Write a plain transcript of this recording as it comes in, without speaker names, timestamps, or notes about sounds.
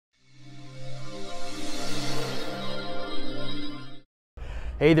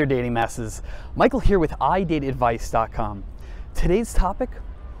Hey there, dating masses. Michael here with iDateAdvice.com. Today's topic,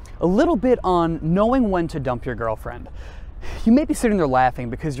 a little bit on knowing when to dump your girlfriend. You may be sitting there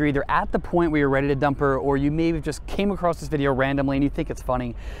laughing because you're either at the point where you're ready to dump her, or you may have just came across this video randomly and you think it's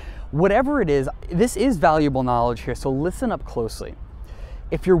funny. Whatever it is, this is valuable knowledge here, so listen up closely.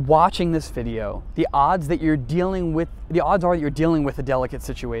 If you're watching this video, the odds are that you're dealing with a delicate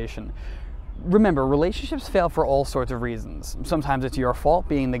situation. Remember, relationships fail for all sorts of reasons. Sometimes it's your fault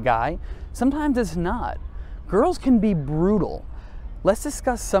being the guy, sometimes it's not. Girls can be brutal. Let's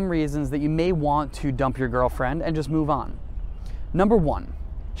discuss some reasons that you may want to dump your girlfriend and just move on. Number one,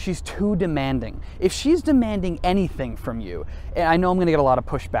 she's too demanding. If she's demanding anything from you, and I know I'm gonna get a lot of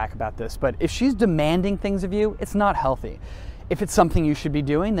pushback about this, but if she's demanding things of you, it's not healthy. If it's something you should be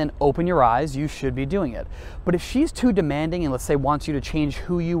doing, then open your eyes, you should be doing it. But if she's too demanding and let's say wants you to change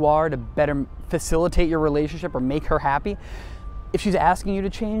who you are to better facilitate your relationship or make her happy, if she's asking you to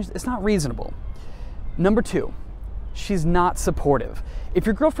change, it's not reasonable. Number two, she's not supportive. If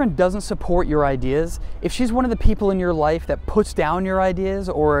your girlfriend doesn't support your ideas, if she's one of the people in your life that puts down your ideas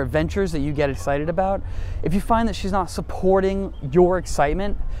or ventures that you get excited about, if you find that she's not supporting your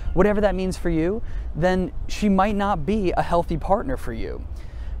excitement, whatever that means for you, then she might not be a healthy partner for you.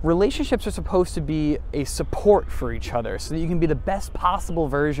 Relationships are supposed to be a support for each other so that you can be the best possible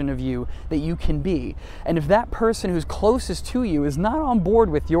version of you that you can be. And if that person who's closest to you is not on board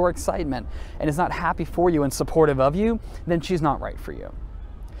with your excitement and is not happy for you and supportive of you, then she's not right for you.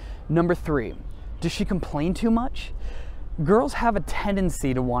 Number three, does she complain too much? Girls have a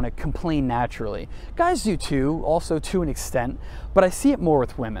tendency to want to complain naturally. Guys do too, also to an extent, but I see it more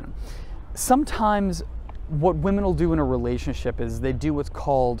with women. Sometimes what women will do in a relationship is they do what's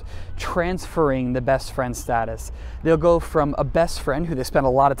called transferring the best friend status. They'll go from a best friend who they spend a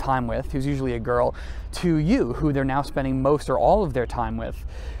lot of time with, who's usually a girl, to you, who they're now spending most or all of their time with.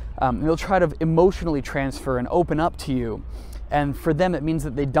 They'll try to emotionally transfer and open up to you. And for them, it means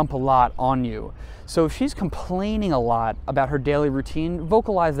that they dump a lot on you. So if she's complaining a lot about her daily routine,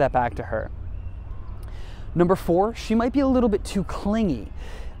 vocalize that back to her. Number four, she might be a little bit too clingy.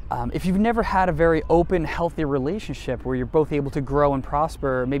 If you've never had a very open, healthy relationship where you're both able to grow and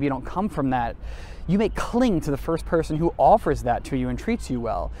prosper, maybe you don't come from that, you may cling to the first person who offers that to you and treats you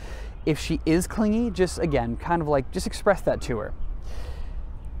well. If she is clingy, just again, just express that to her.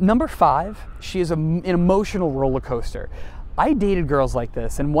 Number five, she is an emotional roller coaster. I dated girls like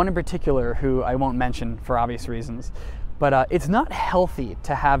this, and one in particular who I won't mention for obvious reasons. But it's not healthy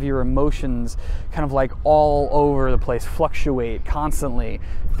to have your emotions kind of like all over the place, fluctuate constantly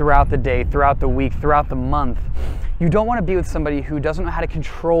throughout the day, throughout the week, throughout the month. You don't want to be with somebody who doesn't know how to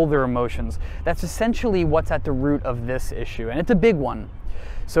control their emotions. That's essentially what's at the root of this issue, and it's a big one.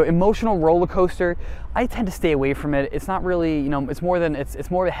 So emotional roller coaster, I tend to stay away from it. It's not really, it's more of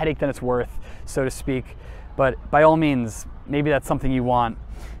a headache than it's worth, so to speak. But by all means, maybe that's something you want.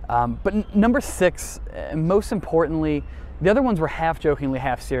 But number six, most importantly, the other ones were half jokingly,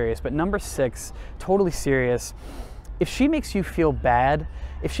 half serious, but number six, totally serious. If she makes you feel bad,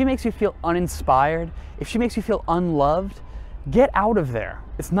 if she makes you feel uninspired, if she makes you feel unloved, get out of there.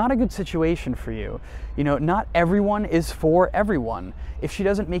 It's not a good situation for you. Not everyone is for everyone. If she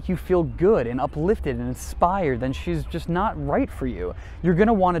doesn't make you feel good and uplifted and inspired, then she's just not right for you. You're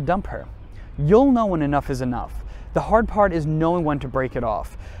gonna want to dump her. You'll know when enough is enough. The hard part is knowing when to break it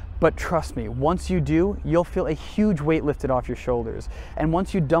off. But trust me, once you do, you'll feel a huge weight lifted off your shoulders. And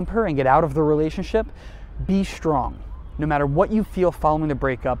once you dump her and get out of the relationship, be strong. No matter what you feel following the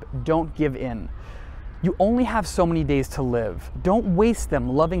breakup, don't give in. You only have so many days to live. Don't waste them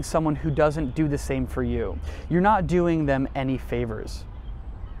loving someone who doesn't do the same for you. You're not doing them any favors.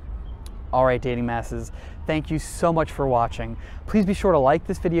 All right, dating masses, thank you so much for watching. Please be sure to like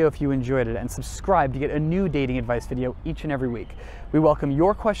this video if you enjoyed it and subscribe to get a new dating advice video each and every week. We welcome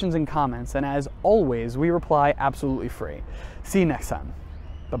your questions and comments, and as always, we reply absolutely free. See you next time.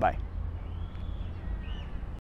 Bye-bye.